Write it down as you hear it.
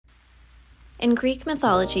In Greek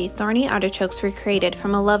mythology, thorny artichokes were created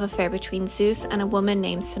from a love affair between Zeus and a woman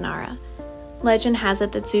named Sinara. Legend has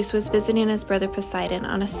it that Zeus was visiting his brother Poseidon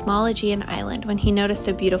on a small Aegean island when he noticed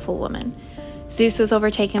a beautiful woman. Zeus was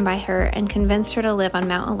overtaken by her and convinced her to live on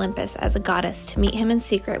Mount Olympus as a goddess to meet him in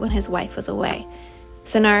secret when his wife was away.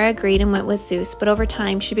 Sinara agreed and went with Zeus, but over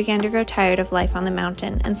time she began to grow tired of life on the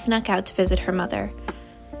mountain and snuck out to visit her mother.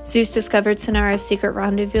 Zeus discovered Sinara's secret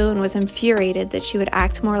rendezvous and was infuriated that she would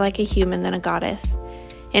act more like a human than a goddess.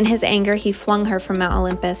 In his anger, he flung her from Mount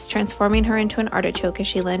Olympus, transforming her into an artichoke as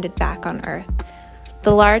she landed back on Earth.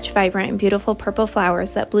 The large, vibrant, and beautiful purple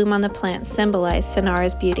flowers that bloom on the plant symbolize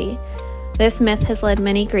Sinara's beauty. This myth has led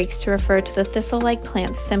many Greeks to refer to the thistle-like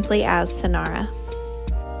plants simply as Sinara.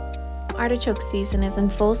 Artichoke season is in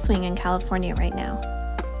full swing in California right now.